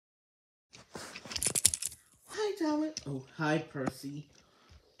St1. Oh, hi, Percy.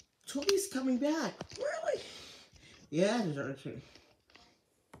 Toby's coming back. Really? Yeah, it's our turn.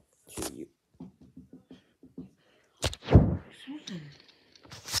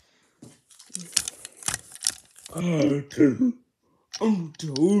 Oh,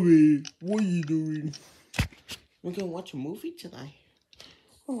 Toby, what are you doing? We're gonna watch a movie tonight.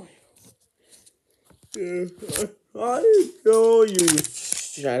 Oh, yeah, I know you.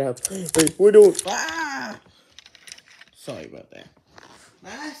 Shut up. Wait, we're doing. Ah! Sorry about that.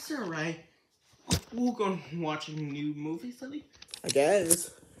 That's alright. We're gonna watch a new movie, Sonny. I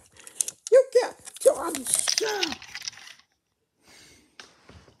guess. You get John. Shut.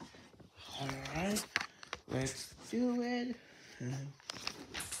 Alright, let's do it.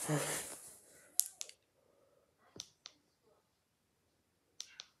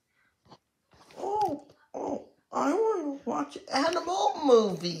 Oh, I want to watch an animal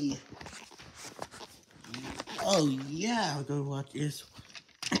movie. Oh, yeah, I'll go watch this.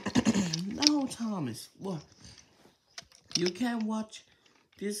 No, Thomas, what? You can't watch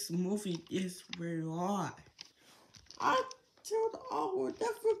this movie this way on. I told all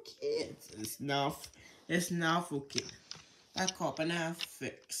that for kids. It's not for kids. That's called banana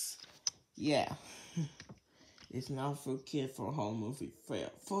fix. Yeah. It's not for kids for home movie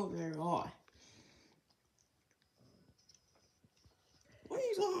for very hard. What are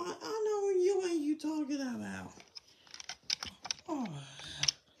you talking? I know what you talking about. Oh,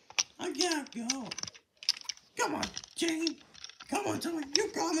 I gotta go. Come on, Jane. Come on, tell me you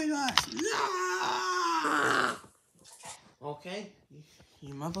call me last. No! Okay, you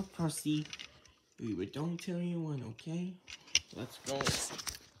remember Percy. We don't tell anyone, okay? Let's go.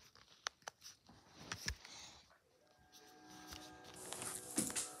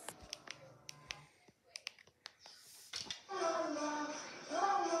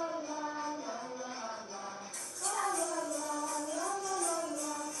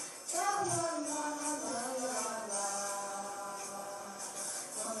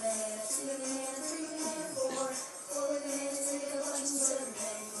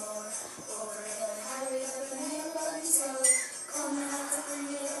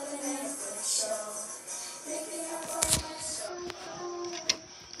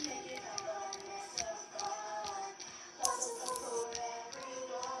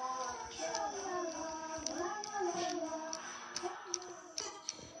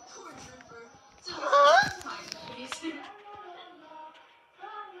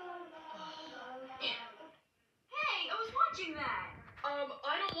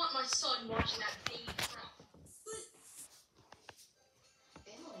 I don't want my son watching that baby crap.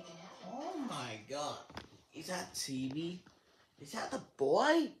 Oh my God, is that TV? Is that the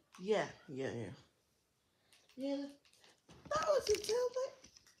boy? Yeah. Yeah, that was a tablet.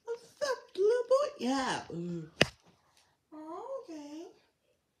 What's that little boy? Yeah. Ooh. Oh, okay.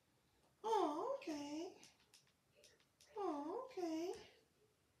 Oh, okay. Oh, okay.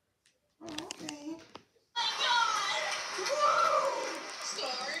 Oh, okay. My God! Whoa!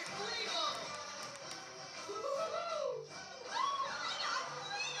 Starring Freedom! Woo-hoo! Oh my God,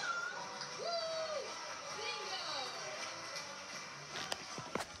 Freedom! Woo! Bingo!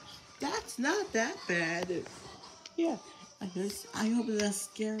 That's not that bad. Yeah. I hope that's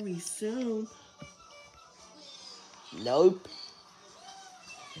scary soon. Nope.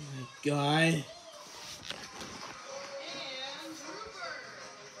 Oh my God. And Drooper!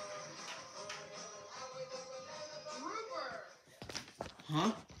 Drooper!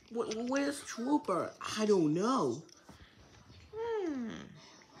 Huh? Where's Trooper? I don't know. What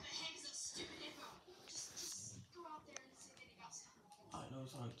the heck is that stupid info? Just go out there and see anything else. I know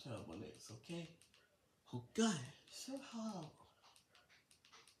it's on terrible news, okay? Oh God, so horrible.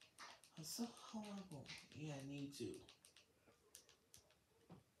 It's so horrible. Yeah, I need to.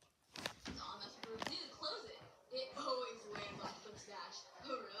 No, I'm not sure. We need to close it. It always lands on Flip's dash.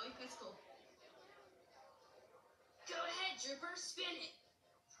 Oh, really? That's cool. Go ahead, Drooper. Spin it.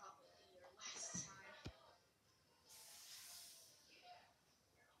 It'll probably be your last time.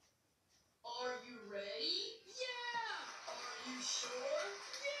 Are you ready? Yeah! Are you sure?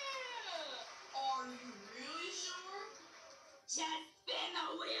 Yeah! Are you really sure? Just spin the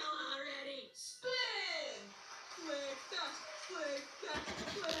wheel already! Spin! Flick back, flick back,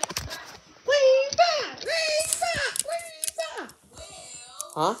 flick back. Well,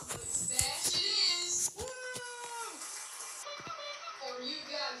 Huh? flick back it is. Woo! Are you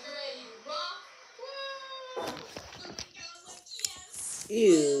guys ready to rock? Woo! Look, yes!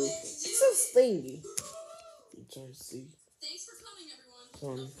 Ew. Well, let's do It's so it. stingy. I'm trying to see. Thanks for coming, everyone.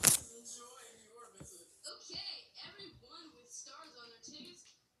 Some. Enjoying your visit. Okay, everyone with stars on their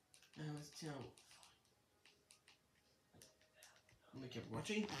tickets. That was terrible. keep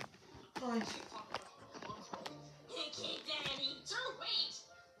watching. Fine. Okay, Daddy, turn wait.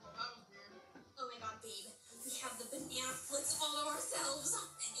 Oh my god, babe. We have the banana splits all to ourselves.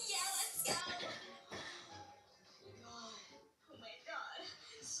 Yeah, let's go. Oh my god.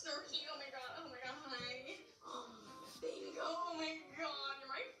 Snarky, oh my god, hi. Bingo, oh my god,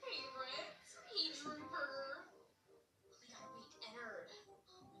 you're my favorite. Hey, Drooper. Oh my god, wait, Ennard.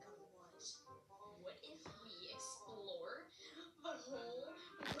 Oh my god, what? What if we explore the whole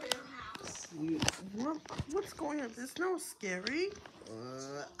warehouse? What's going on? There's no scary.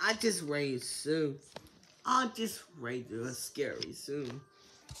 I just raised soon. I just raised a scary soon.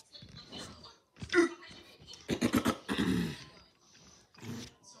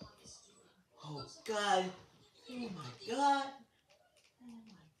 Oh god. Oh my god. Oh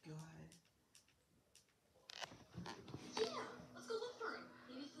my god. Yeah, let's go look for him.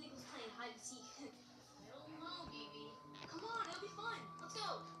 Maybe Fleek was playing hide and seek. I don't know, baby. Come on, it'll be fun. Let's go.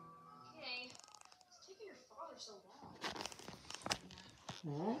 Okay. It's taking your father so long.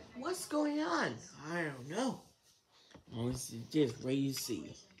 Huh? What's going on? I don't know. Oh, it's just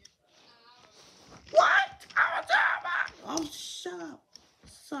crazy. What? Oh, shut up.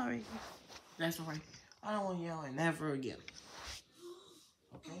 Sorry. That's alright. I don't want to yell ever again.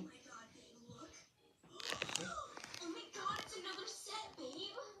 Okay? Oh my god, babe, look. Oh my god, it's another set,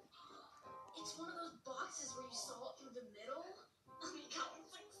 babe. It's one of those boxes where you saw it through the middle. Oh my god, it's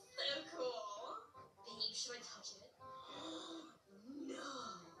like so cool. Babe, should I touch it? No.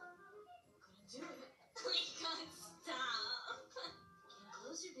 Gonna do it. Oh my god, stop. Get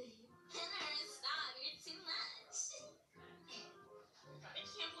closer, babe. Henry, stop. You're too much. God, I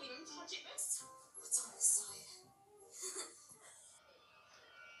can't believe I'm touching this. What's on this side?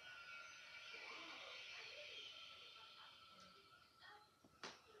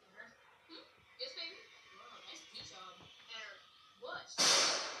 Yes, baby? Oh, nice peach job. What?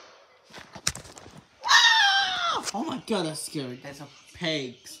 Oh my god, that's scary. That's a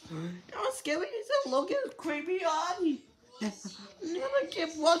pig. That was scary. It's a look at creepy eye. Never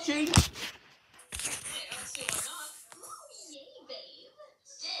keep watching. Hey, I don't see why not. Oh, yay, babe.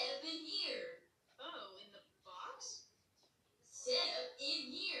 Step in here. Oh, in the box? Step in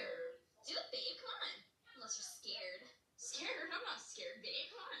here. Do it, babe. Come on. Unless you're scared. Scared? I'm not scared,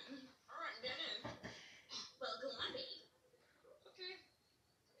 babe. Come on. All right, get in. Well, go on, babe. Okay.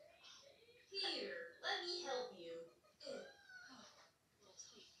 Here, let me help you. Little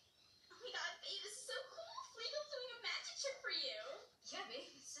tight. Oh my god, babe, this is so cool. Fleagle's doing a magic trick for you. Yeah,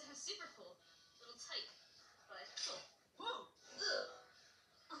 babe, it's super cool. Little tight, but cool. Whoa! Ugh.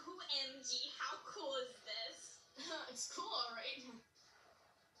 OMG, how cool is this? It's cool, alright.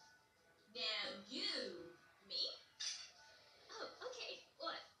 Now you. Me? Oh, okay.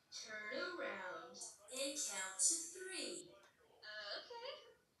 What? Turn around and count to 3. Okay.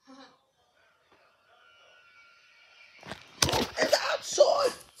 It's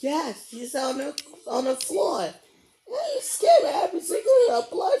outside. Yes, he's on the floor. It's scary. I've been singing a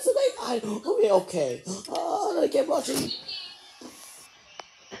blood tonight. I'll be okay. Oh, I'm gonna get watching. 1, 2.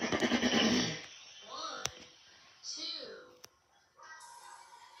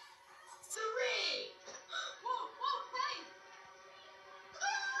 Whoa, hey!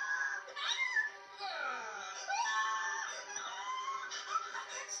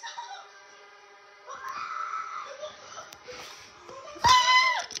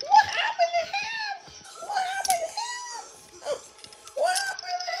 What happened to him? What happened to him? What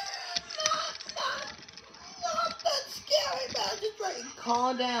happened to him? Not that scary, man. Just right.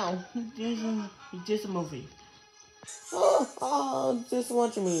 Calm down. It's just a movie. Just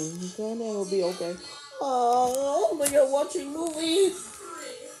watch me. Then it will be okay. Oh my god, watching movies.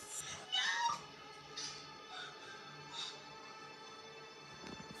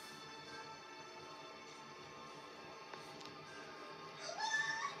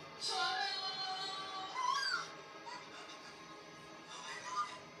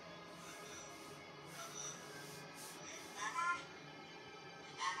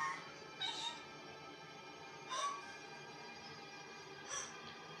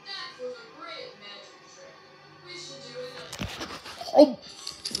 That was a great magic trick. We should do another. Oh.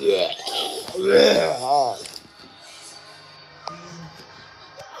 Yeah. Yeah.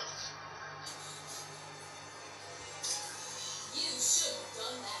 You should have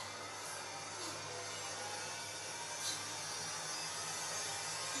done that.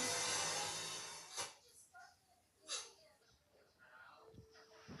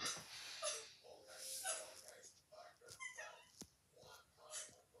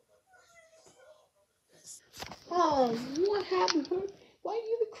 Oh, what happened? Why are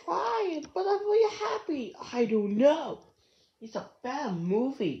you crying? But I feel you happy. I don't know. It's a bad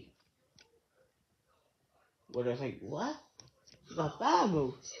movie. What I say? What? It's a bad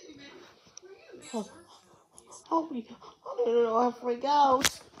movie. Oh, how don't know. I freak out.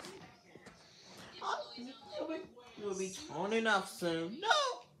 You'll be turning off soon. No.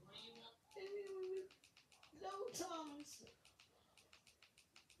 No, Thomas.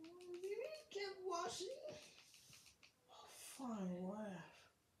 You keep watching. Fine,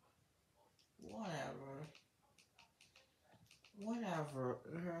 whatever.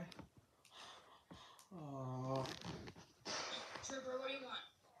 Oh. Trooper, what do you want?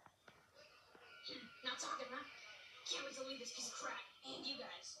 Not talking, huh? Can't wait to leave this piece of crap. And you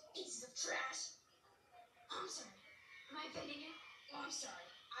guys, pieces of trash. I'm sorry. Am I offending you? Oh, I'm sorry.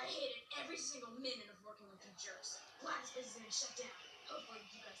 I hated every single minute of working with you jerks. Glad this business is gonna shut down. Hopefully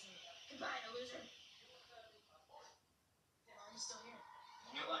you guys can. Goodbye, the loser. Why are you still here?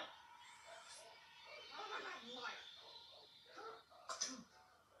 You know what? I'm not a liar.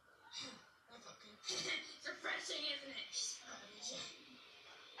 That's okay. It's refreshing, isn't it?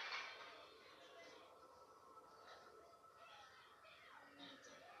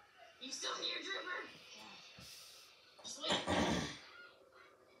 You still here, Dripper? Just wait.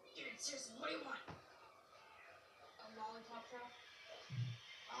 Dude, seriously, what do you want? A lollipop drop?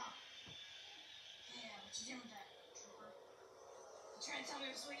 Oh. Yeah, what you doing with that, Dripper? You trying to tell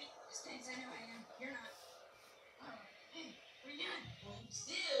me I'm sweet? Thanks, I know I am. You're not. Oh, hey, what are you doing? Well,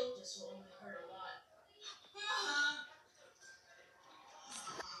 still, this will only hurt a lot.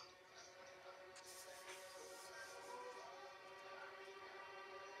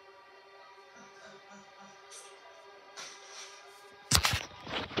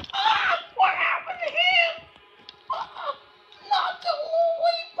 What happened to him? Not the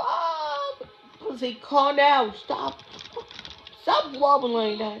lollipop. Percy, calm down. Stop blubbering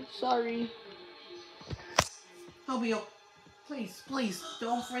like that. Sorry. Hobio, please,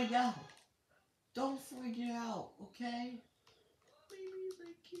 don't freak out. Don't freak out, okay? Maybe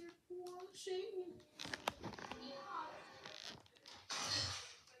they keep watching.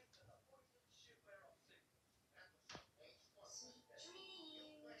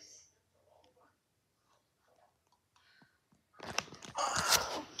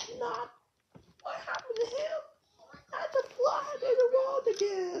 Not what happened to him? That's a fly in the world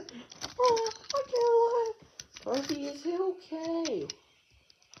again. Oh, I can't lie. Percy, is he okay?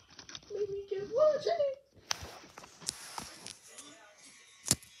 Maybe keep watching.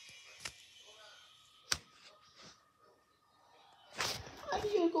 Are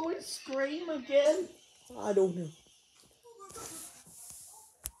you going to scream again? I don't know.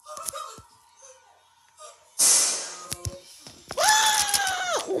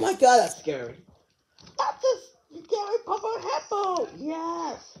 Ah! Oh my god, that's scary. That's a scary Papa Hippo.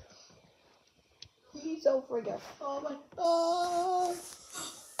 Yes. He's so freaking. Oh my god.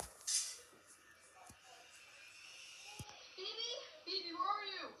 Phoebe, where are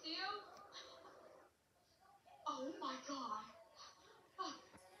you? Theo? Oh my god.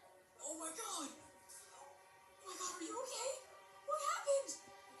 Oh my god. Oh my god, are you okay? What happened?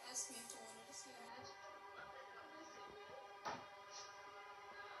 You asked me if I wanted to see that.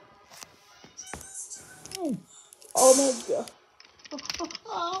 Oh my god.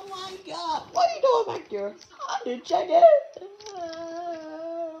 Oh my god. What are you doing back there? I didn't check it.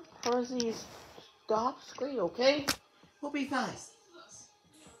 Percy, stop screaming, okay? We'll be fine.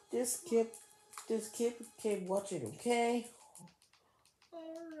 Just keep watching, okay?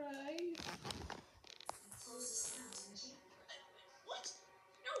 Alright. What?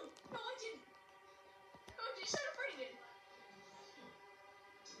 No, I didn't. No, I just started afraid it.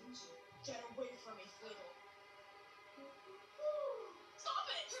 Didn't you? Get away from me, Fleegle. Stop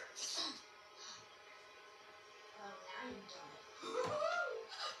it! Oh, now you've done it.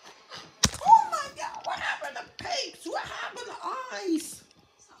 Oh my god, what happened to Pinks? What happened to Ice?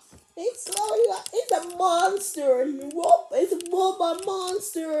 It's a monster. It's a robot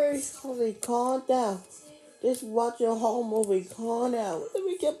monster. Okay, calm down. Just watch your whole movie. Calm down. Let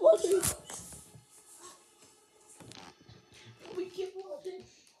me keep watching. We keep watching.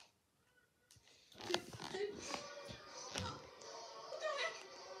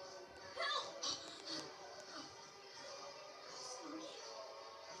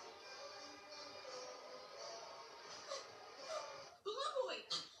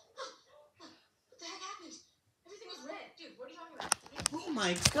 Oh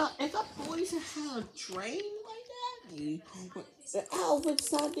my god, is that boy to have a train like that? The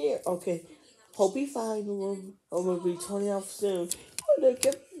Alvin's not there. Okay, hope he fine. We'll be turning off soon. They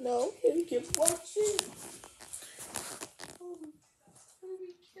kept watching. We kept watching.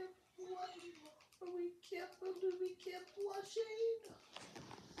 watching.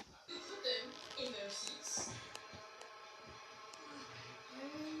 Put them in their seats.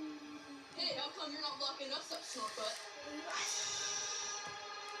 Hey, how come you're not locking us up, Snorbutt?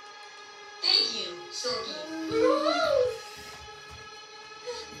 Thank you, Storky.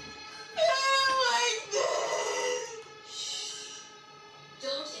 I like this.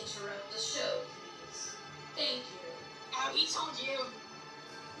 Don't interrupt the show, please. Thank you. Oh, he told you.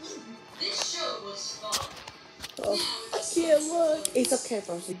 This show was fun. Oh, I can't look. It's okay,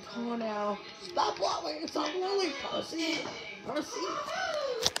 Percy. Come on now. Stop blowing. Stop blowing, Percy. Percy.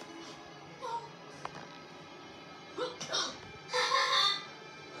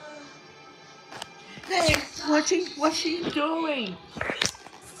 Hey, what's she doing?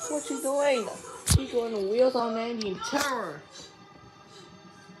 What's she doing? She's going to Wheels on Andy in terror.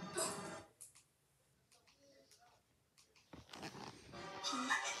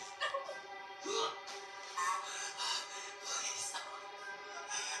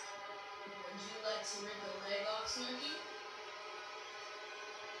 Would you like to rip a leg off, Snooky?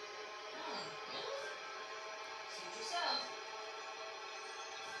 Oh, really? Suit yourself.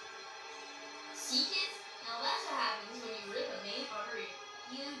 See, kids? Now that's what happens when you rip a main artery.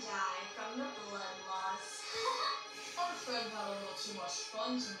 You die from the blood loss. Our friend had a little too much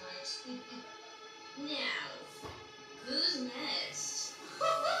fun tonight. Now, who's next?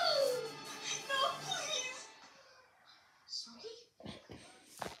 No, please! Snooky?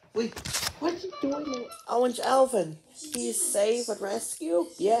 Wait, what's he doing? Orange Elvin. He's safe and rescue?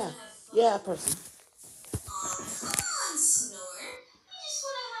 Yeah, Percy. Come on, Snort. You just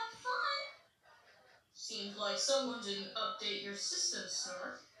want to have fun. Seems like someone didn't update your system,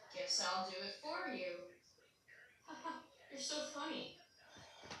 Snort. Guess I'll do it for you. You're so funny.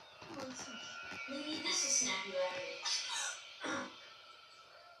 Come on, Snort. Maybe this will snap you out of it.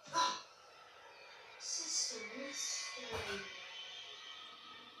 Sister.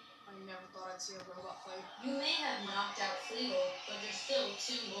 I never thought I'd see a robot fight. You may have knocked out Fleagle, but there's still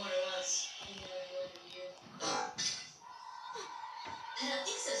 2 more of us. And then look at you. I don't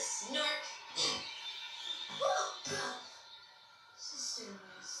think so, Snork. Sister.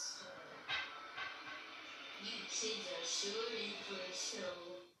 You kids are sure in for a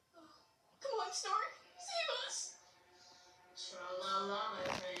show. Come on, Snork. Save us. Tra-la-la, my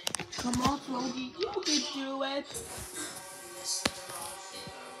friend. Come on, Froggy. You can do it. This was the wrong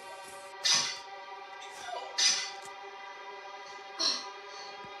thing.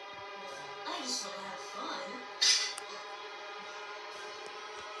 I just want to have fun.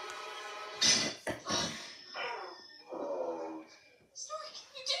 Snork,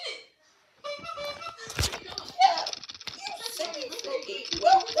 you did it! Yeah, you silly Froggy.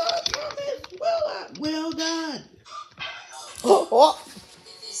 Well done, Thomas. Well done. Oh.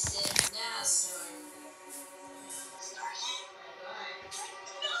 If you said now, Snork. Snorky! Bye-bye.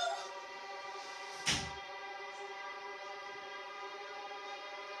 No!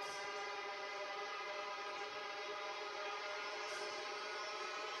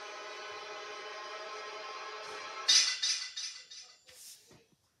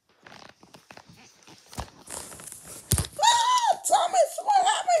 Thomas, what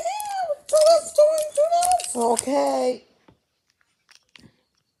happened here? To us. Okay.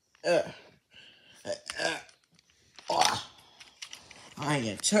 I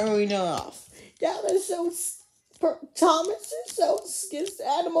am turning off. That is so. Thomas is so this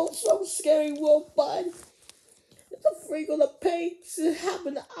animal so scary, wolf bud. It's a freak of the pigs. It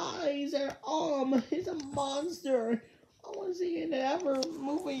having eyes and arm. He's a monster. I want to see it ever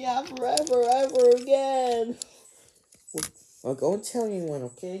movie ever again. Well, go and tell anyone,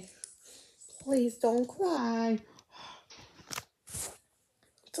 okay? Please don't cry.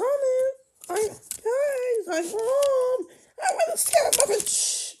 Tommy, I'm home. I want to scare a muffin.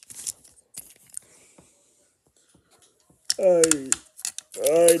 Shh. I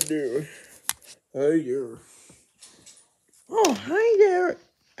do. Oh, hi there.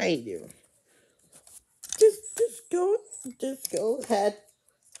 Hi there. Just go ahead.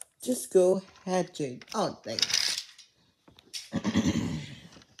 Just go ahead, Jane. Oh, thanks.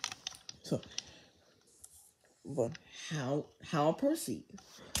 So, but how Percy?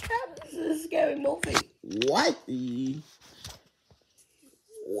 How is this a scary movie? What?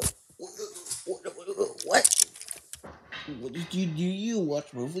 What? What did you do? You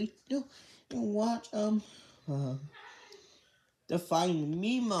watch movie? No, you watch the Find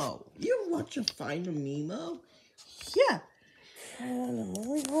Memo. You watch the Find Memo? Yeah.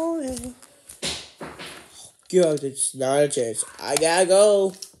 Good, it's not a chance. I gotta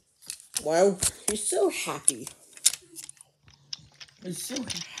go. Well, he's so happy. He's so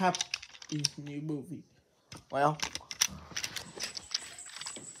happy. New movie. Well,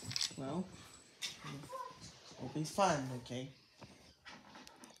 Well, it'll be fun, okay?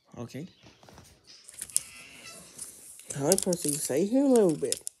 Okay. Hi, Percy. Say hello a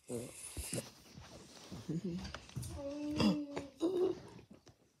bit.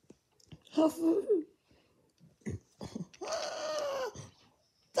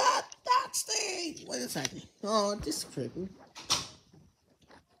 That's the. Wait a second. Oh, this is creepy.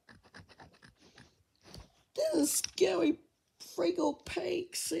 This is scary. Frigo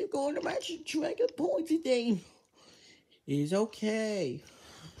Pikes. You're going to Magic Dragon Point today. It's okay.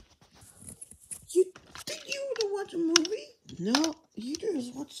 Did you watch a movie? No, you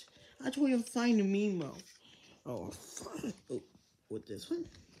just watch. I told you to find a memo. Oh, fine. Oh, with this one?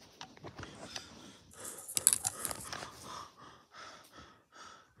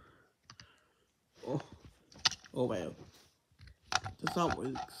 Oh well. That's not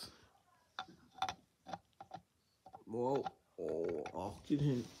works. Well, I'll get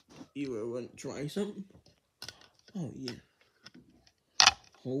him. You ever want to try something? Oh yeah.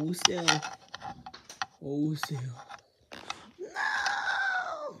 Hold still. Hold still.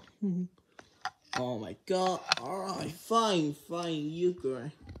 No! Oh my god. Alright, fine. You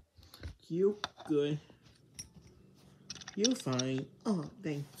good. You good. You're fine. Oh,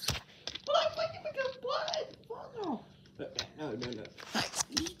 thanks. But I want you to make blood. Oh, no. No. Hey,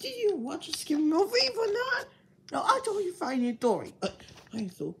 did you watch a scary movie or not? No, I told you find your Dory. I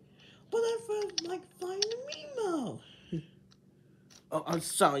thought. But I felt like finding Mimo. Oh, I'm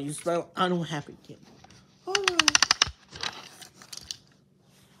sorry. You spelled I don't have it yet. Alright.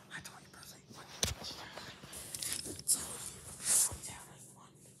 I told you, Percy.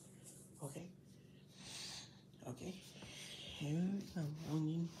 Okay. Here I'm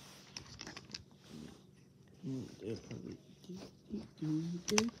onion.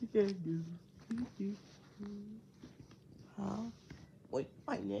 Huh? Wait,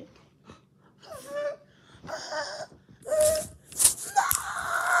 my neck. No!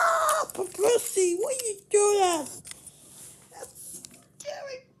 Percy, what are you doing? That's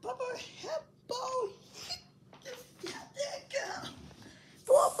scary, Papa. Hippo.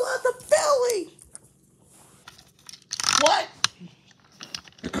 Blow blood the belly. What?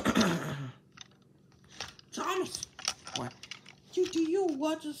 Thomas. What? Do you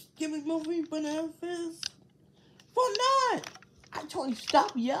watch a scary movie, Banana Fist? For not. I told you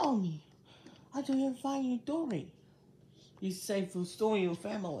stop yelling at me. I told you to find your Dory. You saved for story your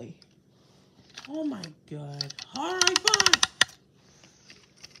family. Oh my god. Alright, fine.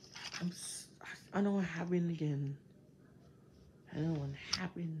 I don't want to happen again. I don't want to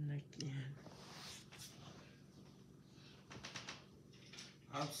happen again.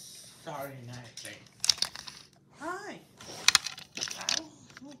 I'm sorry, Nightmare. Hi.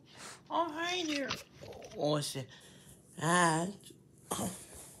 Oh, hi there. What's it?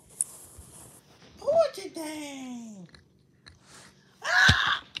 What's it thing?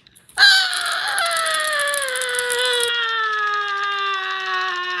 Ah! Ah!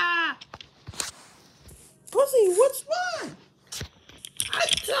 Pussy, what's wrong? I'm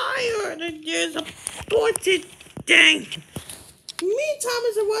tired and there's a busted thing. Me and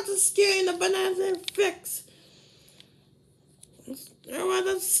Thomas are watching Scary in the Banana Fix. There was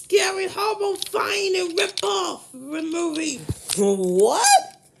a scary, horrible, fine and rip-off movie. What?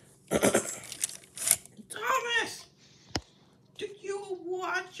 Thomas, did you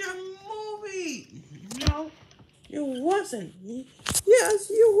watch a movie? No, it wasn't. Yes,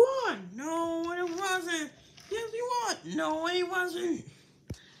 you were. No, it wasn't. Yes, you were. No, it wasn't.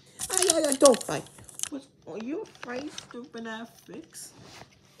 I don't fight. Are you afraid, stupid ass fix?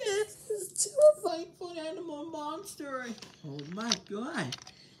 Yes, it's terrifying for an animal monster. Oh my god.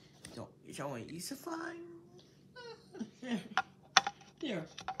 Don't want you to find. There,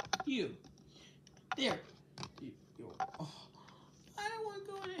 you. There. Oh, I don't want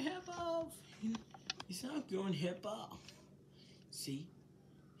to go to hippo. He's not going hippo. See?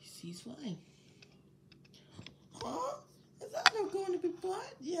 He's fine. Huh? Is that not going to be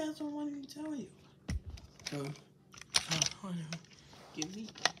blood? Yeah, that's what I wanted to tell you. So, hold on. Give me.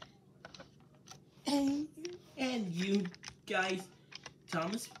 And you guys,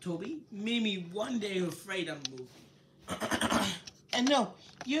 Thomas, Toby, made me one day afraid of movie. And no,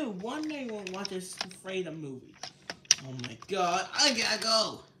 you one day will watch this afraid of movie. Oh my god, I gotta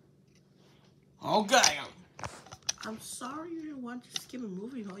go. Okay. I'm sorry you didn't want to skip a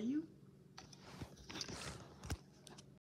movie, are you?